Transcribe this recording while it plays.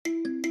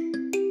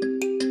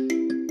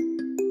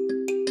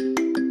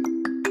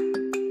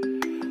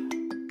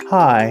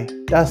Hi,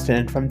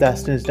 Dustin from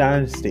Dustin's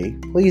Dynasty.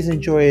 Please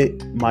enjoy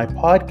my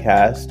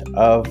podcast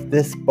of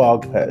this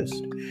blog post.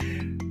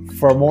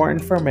 For more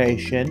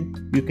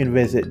information, you can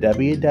visit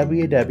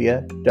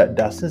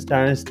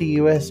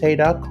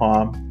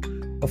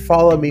www.dustinsdynastyusa.com or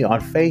follow me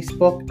on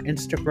Facebook,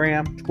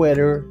 Instagram,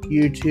 Twitter,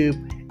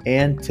 YouTube,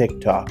 and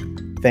TikTok.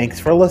 Thanks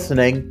for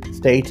listening.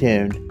 Stay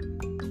tuned.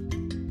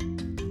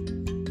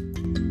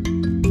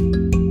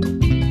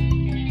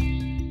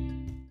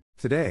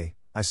 Today,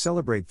 I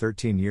celebrate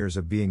 13 years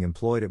of being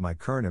employed at my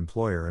current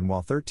employer, and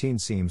while 13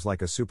 seems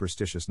like a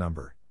superstitious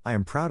number, I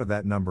am proud of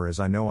that number as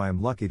I know I am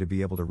lucky to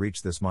be able to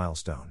reach this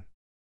milestone.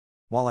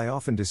 While I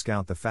often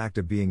discount the fact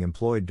of being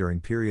employed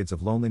during periods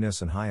of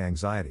loneliness and high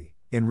anxiety,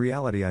 in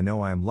reality I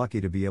know I am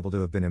lucky to be able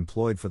to have been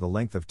employed for the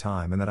length of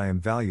time and that I am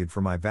valued for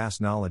my vast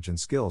knowledge and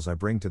skills I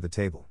bring to the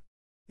table.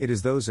 It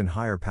is those in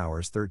higher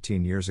powers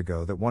 13 years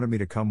ago that wanted me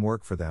to come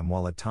work for them,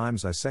 while at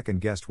times I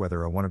second-guessed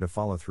whether I wanted to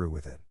follow through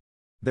with it.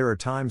 There are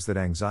times that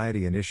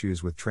anxiety and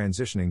issues with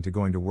transitioning to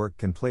going to work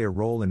can play a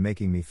role in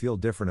making me feel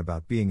different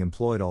about being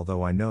employed,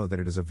 although I know that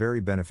it is a very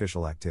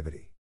beneficial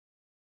activity.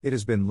 It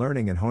has been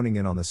learning and honing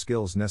in on the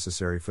skills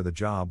necessary for the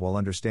job while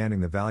understanding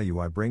the value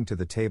I bring to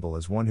the table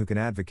as one who can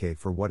advocate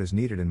for what is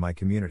needed in my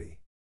community.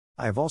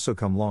 I have also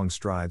come long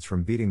strides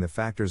from beating the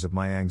factors of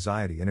my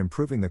anxiety and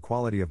improving the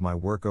quality of my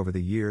work over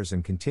the years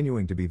and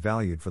continuing to be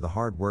valued for the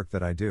hard work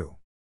that I do.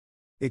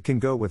 It can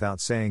go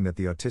without saying that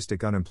the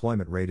autistic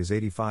unemployment rate is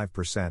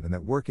 85% and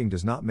that working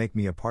does not make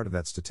me a part of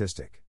that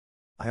statistic.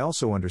 I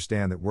also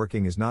understand that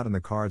working is not in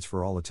the cards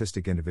for all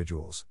autistic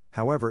individuals.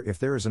 However, if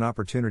there is an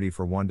opportunity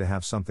for one to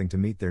have something to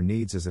meet their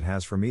needs as it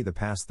has for me the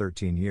past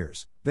 13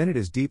 years, then it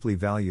is deeply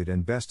valued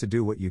and best to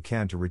do what you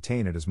can to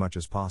retain it as much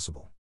as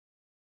possible.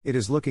 It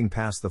is looking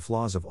past the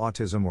flaws of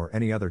autism or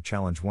any other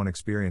challenge one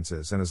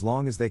experiences, and as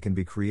long as they can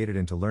be created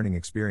into learning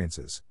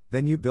experiences,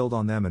 then you build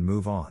on them and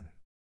move on.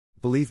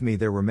 Believe me,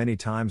 there were many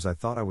times I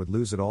thought I would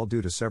lose it all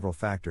due to several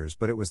factors,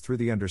 but it was through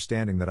the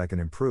understanding that I can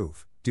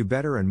improve, do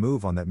better and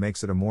move on that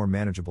makes it a more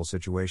manageable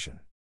situation.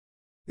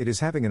 It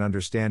is having an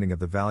understanding of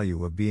the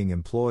value of being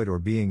employed or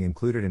being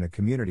included in a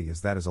community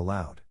as that is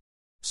allowed.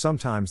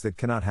 Sometimes that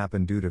cannot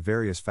happen due to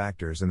various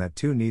factors, and that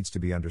too needs to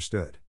be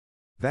understood.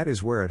 That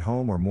is where at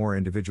home or more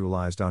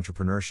individualized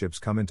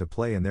entrepreneurships come into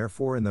play, and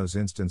therefore in those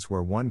instances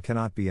where one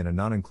cannot be in a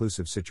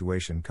non-inclusive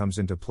situation comes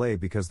into play,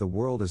 because the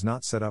world is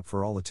not set up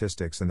for all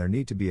autistics, and there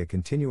need to be a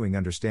continuing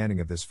understanding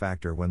of this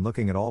factor when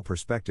looking at all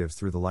perspectives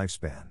through the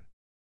lifespan.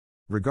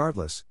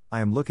 Regardless,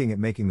 I am looking at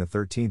making the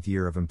 13th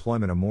year of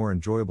employment a more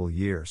enjoyable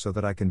year so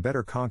that I can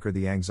better conquer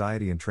the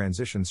anxiety and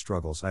transition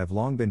struggles I have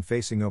long been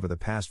facing over the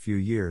past few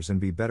years and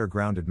be better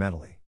grounded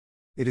mentally.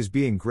 It is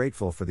being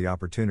grateful for the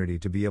opportunity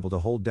to be able to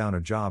hold down a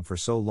job for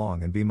so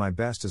long and be my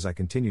best as I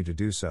continue to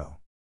do so.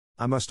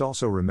 I must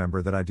also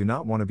remember that I do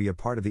not want to be a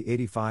part of the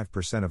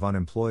 85% of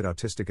unemployed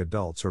autistic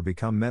adults or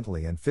become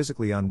mentally and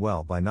physically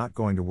unwell by not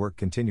going to work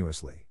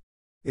continuously.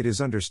 It is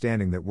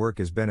understanding that work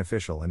is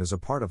beneficial and is a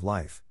part of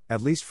life,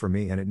 at least for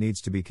me, and it needs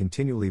to be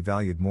continually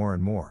valued more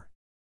and more.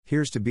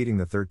 Here's to beating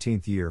the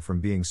 13th year from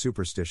being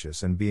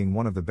superstitious and being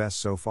one of the best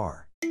so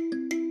far.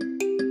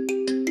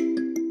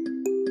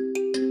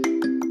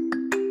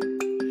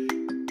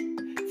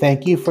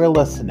 Thank you for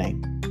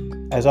listening.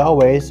 As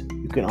always,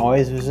 you can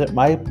always visit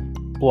my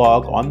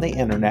blog on the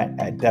internet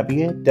at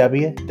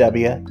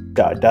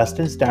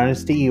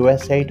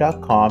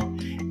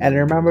www.dustinsdynastyusa.com, and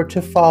remember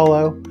to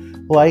follow,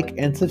 like,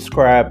 and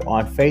subscribe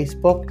on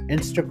Facebook,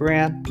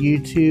 Instagram,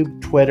 YouTube,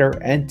 Twitter,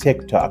 and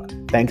TikTok.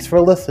 Thanks for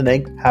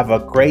listening. Have a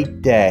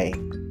great day.